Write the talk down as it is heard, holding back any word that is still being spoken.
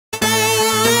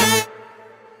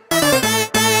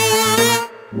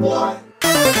Welcome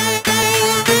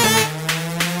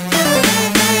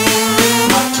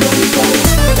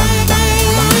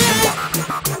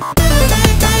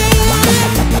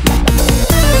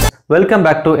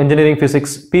back to Engineering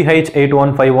Physics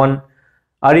PH8151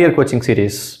 Arrear coaching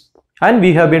series, and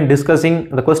we have been discussing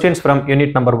the questions from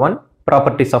unit number 1,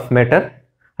 properties of matter,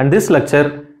 and this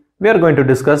lecture we are going to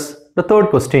discuss the third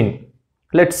question.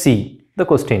 Let's see the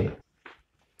question.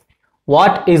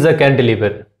 What is a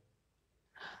cantilever?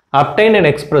 Obtain an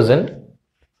expression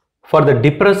for the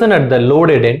depression at the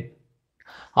loaded end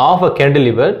of a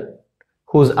cantilever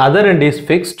whose other end is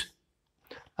fixed,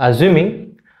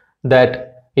 assuming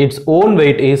that its own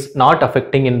weight is not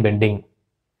affecting in bending.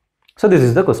 So this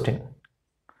is the question.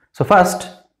 So first,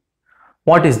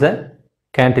 what is the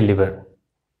cantilever?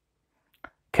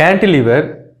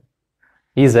 Cantilever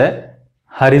is a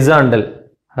horizontal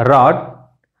rod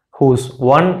whose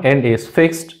one end is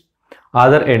fixed,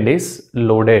 other end is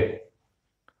loaded.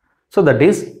 So that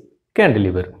is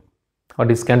cantilever.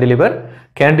 What is cantilever?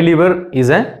 Cantilever is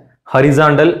a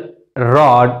horizontal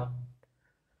rod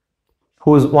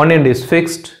whose one end is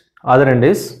fixed, other end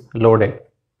is loaded.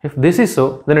 If this is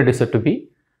so, then it is said to be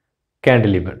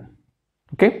cantilever.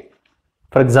 Okay.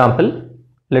 For example,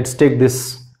 let's take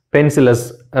this pencil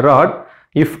as a rod.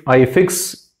 If I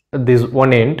fix this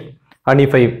one end and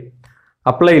if I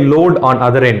apply load on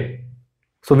other end,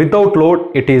 so without load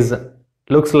it is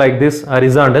looks like this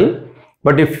horizontal,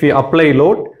 but if we apply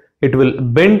load it will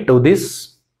bend to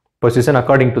this position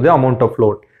according to the amount of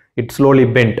load. It slowly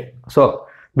bent. So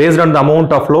based on the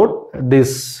amount of load,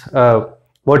 this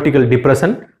vertical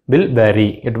depression will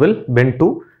vary. It will bend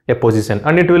to a position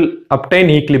and it will obtain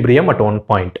equilibrium at one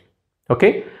point.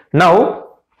 Okay. Now,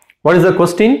 what is the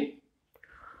question?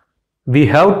 We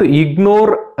have to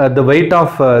ignore the weight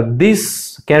of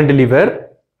this cantilever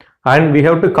and we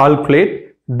have to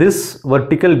calculate this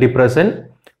vertical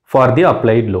depression for the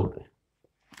applied load.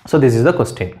 So this is the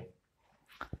question.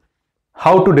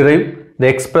 How to derive the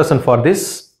expression for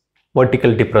this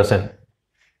vertical depression?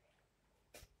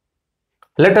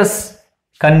 Let us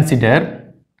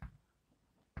consider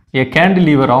a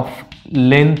cantilever of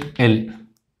length L.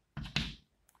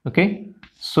 Okay,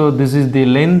 so this is the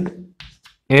length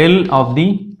L of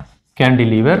the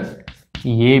cantilever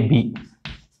AB,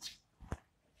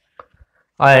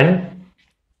 and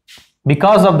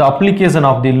because of the application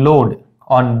of the load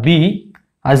on B,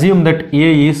 assume that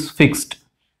A is fixed.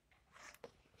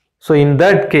 So in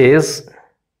that case,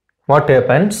 what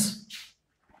happens?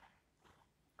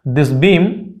 This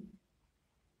beam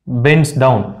bends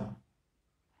down,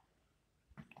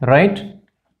 right?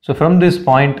 So from this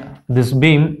point, this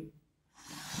beam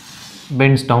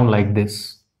bends down like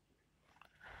this.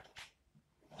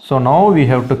 So now we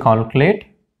have to calculate.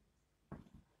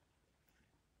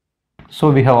 So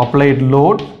we have applied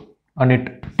load and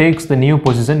it takes the new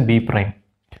position B prime,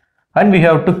 and we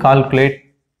have to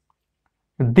calculate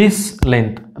this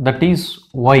length, that is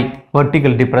Y,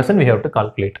 vertical depression. We have to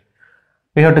calculate.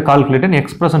 We have to calculate an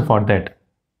expression for that.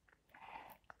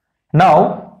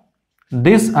 Now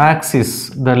this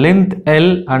axis, the length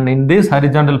L, and in this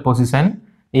horizontal position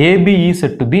AB is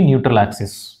said to be neutral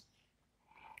axis,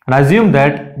 and assume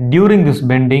that during this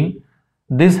bending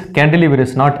this cantilever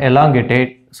is not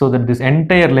elongated, so that this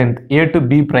entire length A to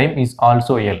B prime is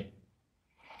also L.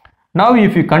 Now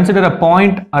if you consider a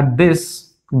point at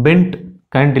this bent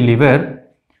cantilever,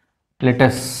 let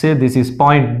us say this is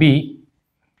point B,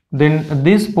 then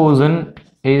this portion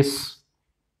is,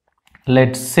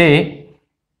 let's say,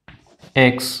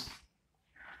 X,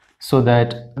 so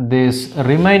that this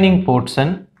remaining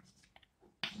portion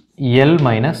L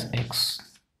minus X.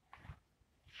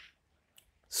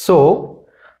 So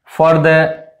for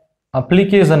the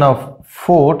application of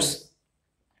force,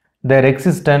 there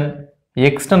exists an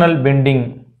external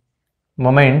bending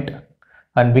moment,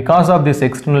 and because of this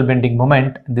external bending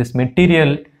moment, this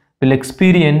material will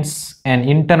experience an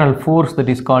internal force that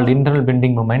is called internal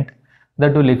bending moment,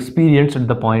 that will experience at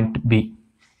the point B,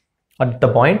 at the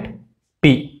point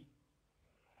P.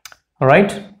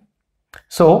 Alright.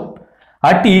 So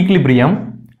at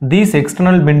equilibrium, these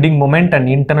external bending moment and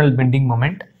internal bending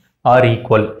moment are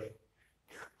equal.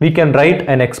 We can write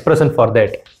an expression for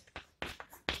that.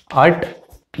 At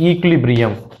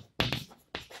equilibrium,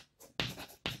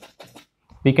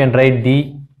 we can write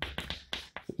the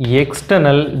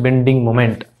external bending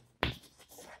moment,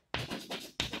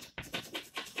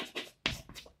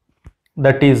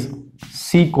 that is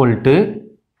equal to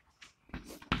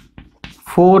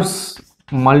force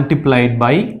multiplied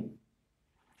by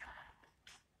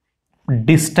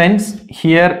distance.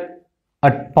 Here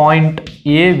at point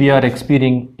A we are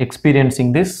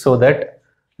experiencing this, so that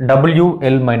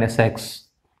WL minus X.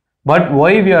 But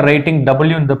why we are writing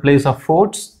W in the place of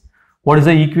force? What is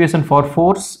the equation for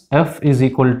force? F is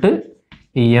equal to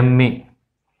ma.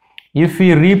 If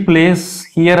we replace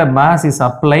here, a mass is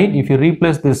applied. If you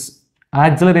replace this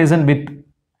acceleration with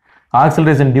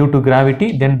acceleration due to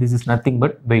gravity, then this is nothing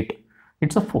but weight.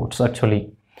 It's a force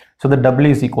actually. So the W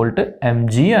is equal to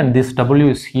mg, and this W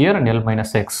is here, and L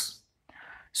minus X.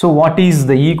 So what is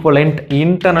the equivalent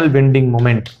internal bending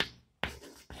moment?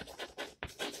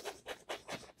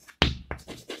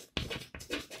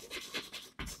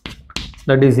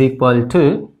 That is equal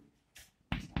to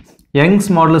Young's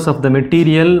modulus of the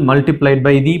material multiplied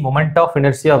by the moment of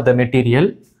inertia of the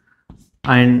material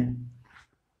and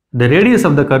the radius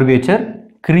of the curvature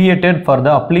created for the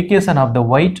application of the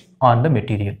weight on the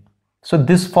material. So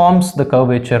this forms the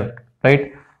curvature,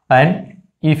 right? And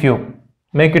if you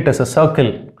make it as a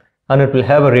circle, and it will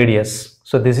have a radius.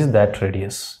 So this is that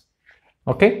radius.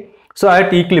 Okay. So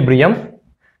at equilibrium,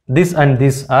 this and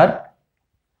this are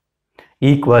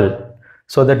equal.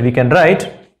 So that we can write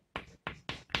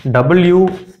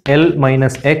WL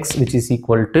minus X, which is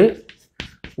equal to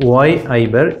YI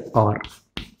by R.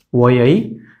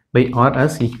 YI by R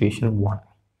as equation 1.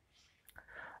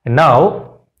 And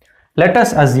now let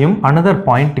us assume another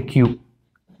point Q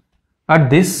at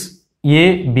this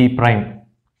AB prime.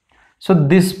 So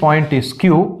this point is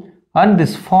Q, and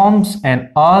this forms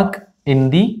an arc in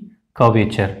the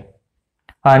curvature.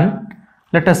 And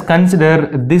let us consider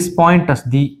this point as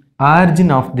the origin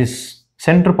of this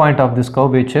center point of this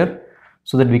curvature,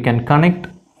 so that we can connect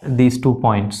these 2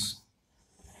 points.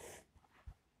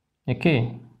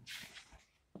 Okay.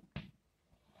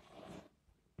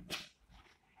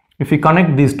 If we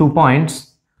connect these 2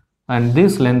 points, and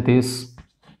this length is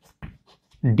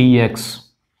dx,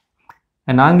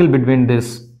 an angle between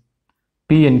this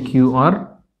P and Q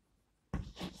are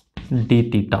d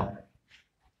theta,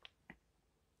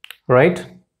 right?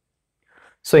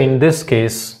 So in this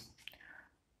case,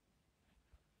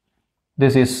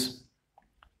 this is,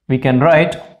 we can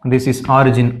write this is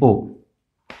origin O,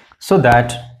 so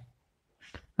that,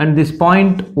 and this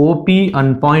point OP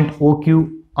and point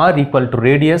OQ are equal to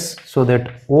radius, so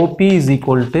that OP is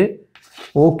equal to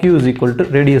OQ is equal to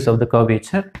radius of the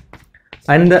curvature,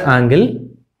 and the angle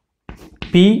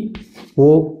POQ,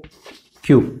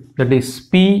 that is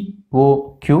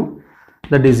POQ,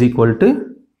 that is equal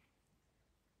to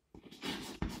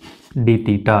d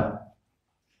theta,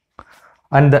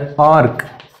 and the arc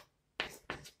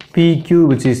PQ,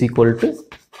 which is equal to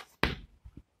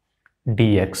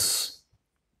dx,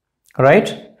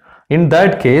 right? In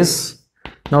that case,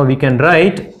 now we can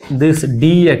write this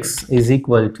dx is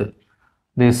equal to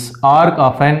this arc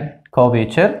of an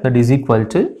curvature, that is equal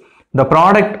to the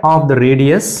product of the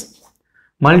radius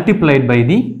multiplied by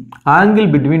the angle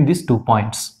between these 2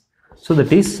 points. So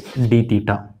that is d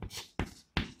theta.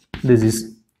 This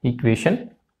is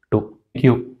equation 2.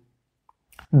 Q.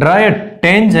 Draw a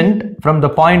tangent from the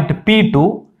point P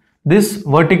to this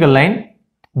vertical line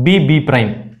BB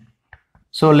prime.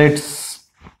 So let's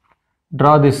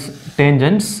draw this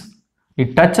tangents.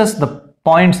 It touches the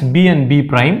points B and B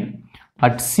prime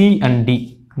at C and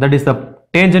D. That is, the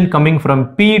tangent coming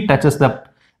from P touches the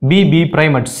BB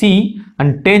prime at C,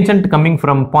 and tangent coming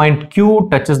from point Q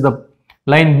touches the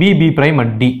line BB prime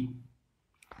at D.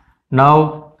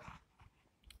 Now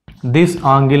this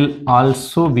angle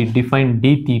also we define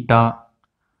d theta,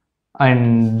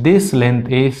 and this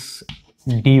length is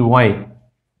dy.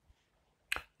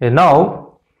 And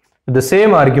now with the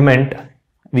same argument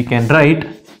we can write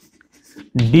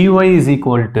dy is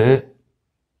equal to,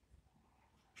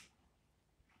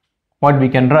 what we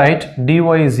can write, dy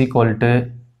is equal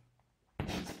to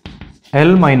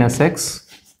L minus X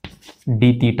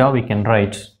d theta we can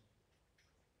write.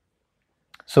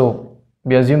 So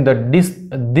we assume that this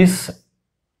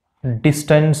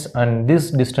distance and this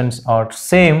distance are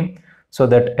same, so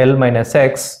that L minus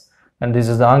X, and this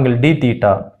is the angle d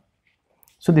theta.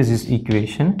 So this is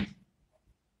equation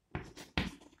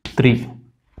 3.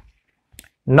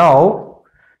 Now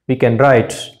we can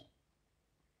write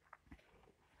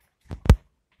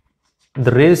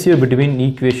the ratio between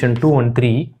equation 2 and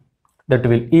 3, that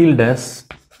will yield us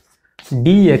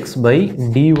dx by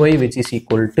dy, which is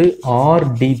equal to r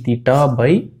d theta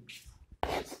by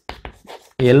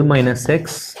L minus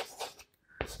X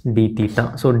d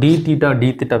theta. So d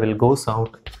theta will goes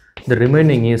out. The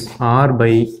remaining is r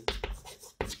by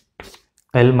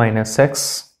L minus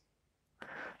X,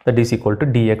 that is equal to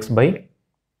dx by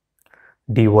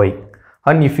dy.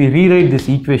 And if we rewrite this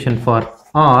equation for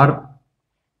r,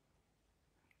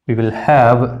 we will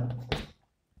have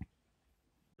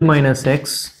minus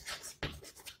X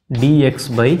dx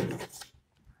by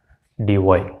dy.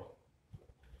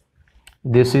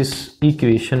 This is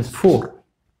equation 4.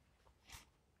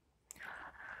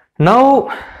 Now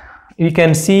you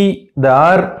can see the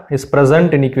r is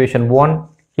present in equation 1.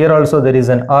 Here also there is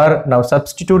an r. Now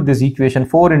substitute this equation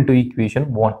 4 into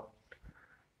equation 1,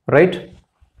 right?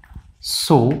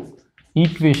 So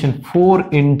equation 4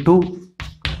 into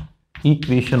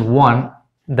equation 1,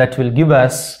 that will give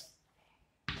us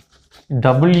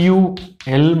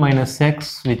WL minus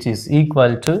x, which is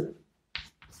equal to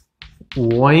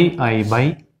yi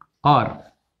by r.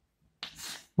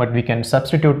 But we can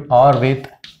substitute r with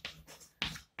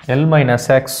L minus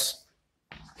x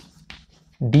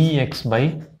dx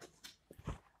by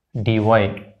dy.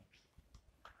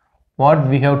 What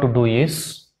we have to do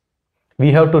is,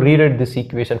 we have to rewrite this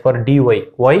equation for dy.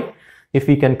 Why? If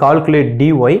we can calculate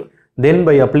dy, then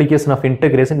by application of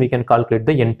integration we can calculate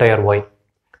the entire y.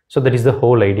 So that is the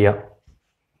whole idea.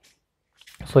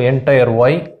 So entire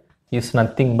y is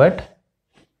nothing but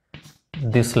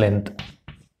this length.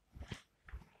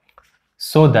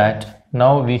 So that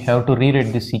now we have to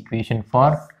rewrite this equation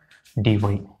for dy.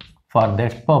 For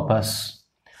that purpose,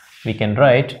 we can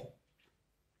write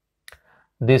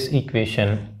this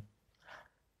equation.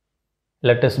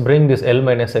 Let us bring this L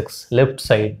minus x left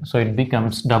side, so it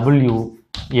becomes W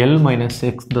L minus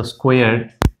x the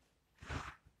squared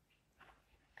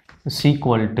is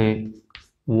equal to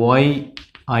yi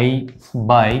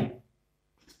by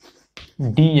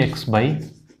dx by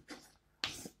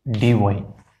dy.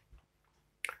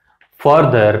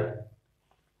 Further,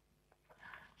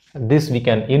 this we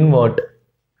can invert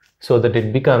so that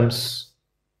it becomes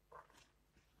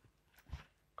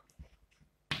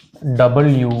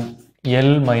W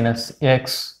L minus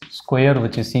x square,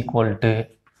 which is equal to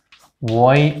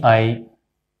yi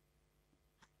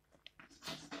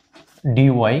dy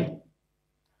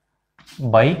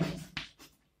by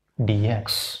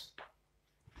dx.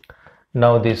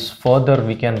 Now this further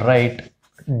we can write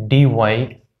dy,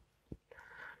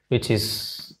 which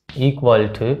is equal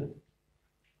to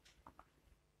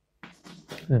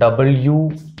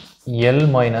W L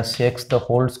minus x the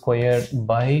whole square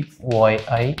by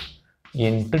yi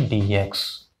into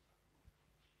dx.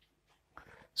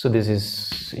 So this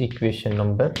is equation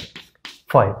number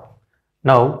 5.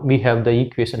 Now we have the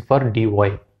equation for dy,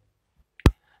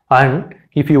 and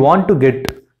if you want to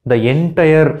get the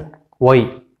entire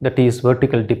y, that is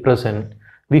vertical depression,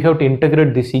 we have to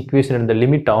integrate this equation in the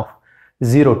limit of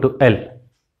 0 to L.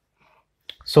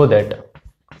 So that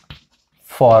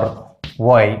for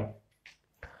y,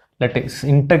 let us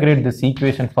integrate this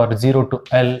equation for 0 to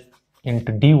L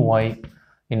into dy.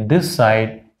 In this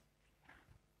side,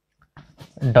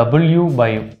 W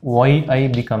by yi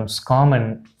becomes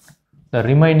common. The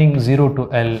remaining 0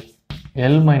 to L,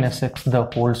 L minus x the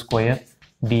whole square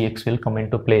dx will come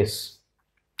into place.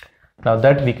 Now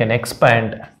that we can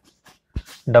expand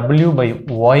W by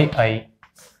yi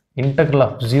integral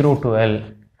of 0 to L,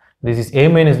 this is a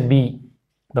minus b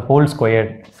the whole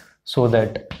square, so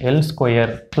that L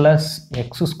square plus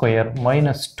x square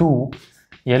minus 2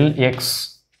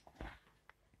 Lx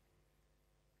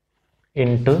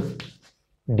into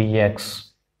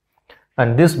dx,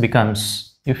 and this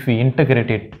becomes, if we integrate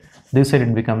it, this side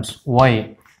it becomes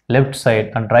y left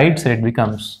side, and right side it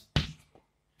becomes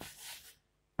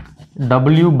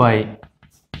W by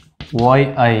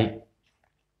yi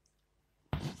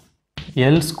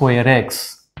L square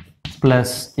x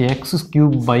plus x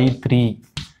cube by 3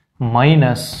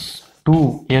 minus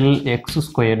 2 Lx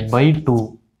squared by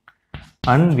 2,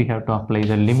 and we have to apply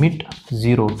the limit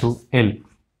 0 to L.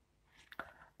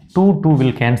 2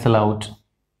 will cancel out,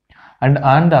 and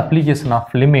on the application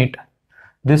of limit,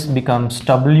 this becomes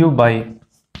W by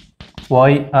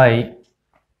yi,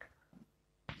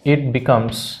 it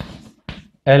becomes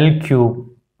L cube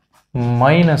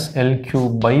minus L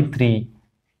cube by 3,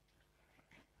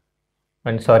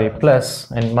 and sorry, plus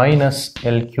and minus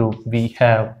L cube we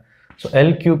have. So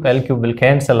L cube will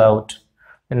cancel out,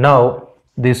 and now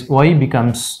this y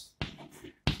becomes,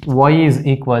 y is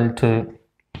equal to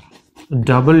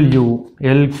W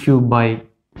L cube by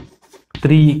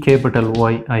 3 capital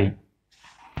yi.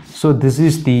 So this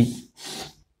is the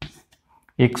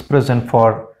expression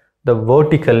for the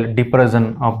vertical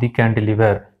depression of the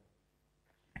cantilever.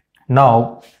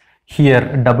 Now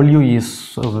here W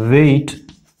is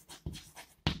weight,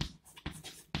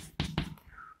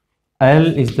 L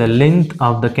is the length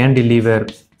of the cantilever,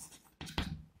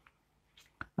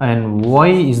 and y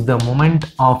is the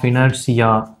moment of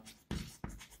inertia,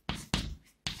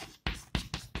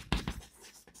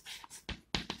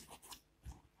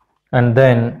 and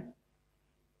then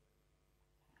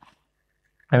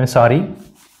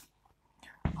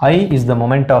I is the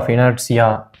moment of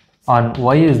inertia and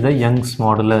y is the Young's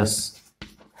modulus.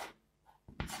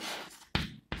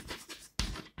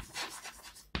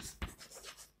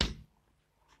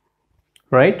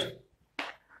 Right?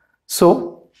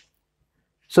 So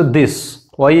this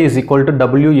y is equal to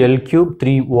WL cube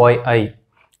 3yi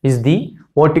is the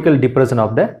vertical depression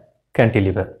of the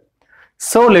cantilever.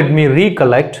 So let me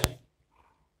recollect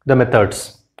the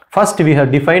methods. First, we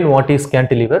have defined what is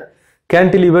cantilever.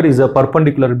 Cantilever is a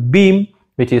perpendicular beam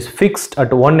which is fixed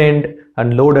at one end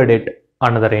and loaded at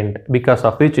another end, because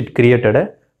of which it created a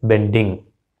bending.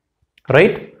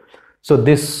 Right? So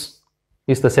this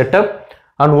is the setup,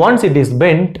 and once it is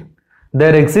bent,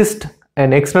 there exists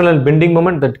an external bending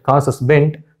moment that causes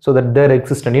bend, so that there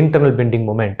exists an internal bending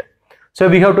moment. So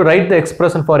we have to write the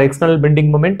expression for external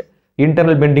bending moment,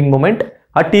 internal bending moment.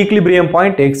 At equilibrium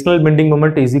point, external bending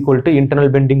moment is equal to internal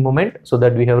bending moment, so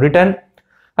that we have written,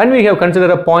 and we have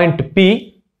considered a point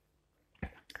P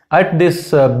at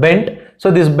this bend.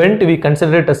 So this bend we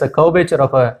consider it as a curvature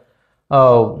of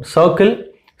a circle,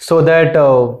 so that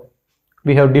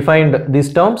we have defined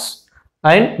these terms,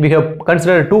 and we have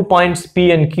considered 2 points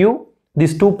P and Q.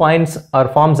 These 2 points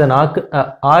forms an arc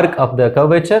of the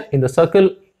curvature in the circle.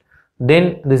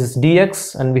 Then this is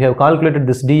dx, and we have calculated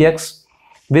this dx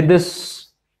with this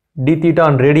d theta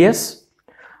and radius,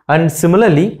 and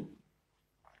similarly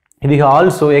we have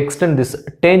also extend this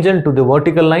tangent to the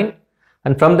vertical line,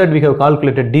 and from that we have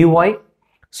calculated dy.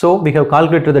 So we have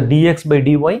calculated the dx by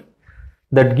dy,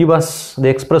 that give us the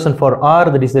expression for r,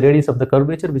 that is the radius of the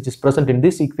curvature, which is present in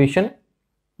this equation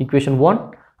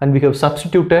 1, and we have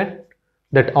substituted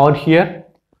that r here,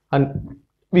 and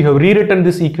we have rewritten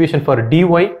this equation for dy.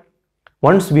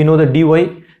 Once we know the dy,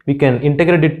 we can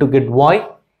integrate it to get y.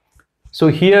 So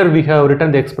here we have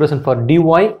written the expression for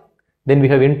dy, then we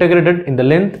have integrated in the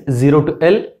length 0 to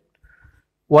L.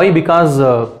 Why? Because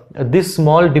this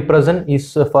small depression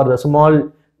is for the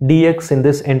small dx in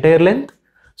this entire length,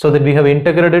 so that we have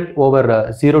integrated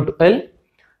over 0 to L.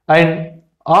 And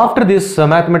after this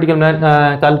mathematical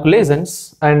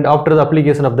calculations and after the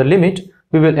application of the limit,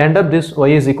 we will end up this y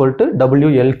is equal to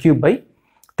WL cube by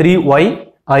 3yi.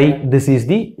 This is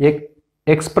the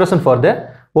expression for the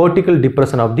vertical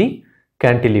depression of the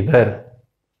cantilever.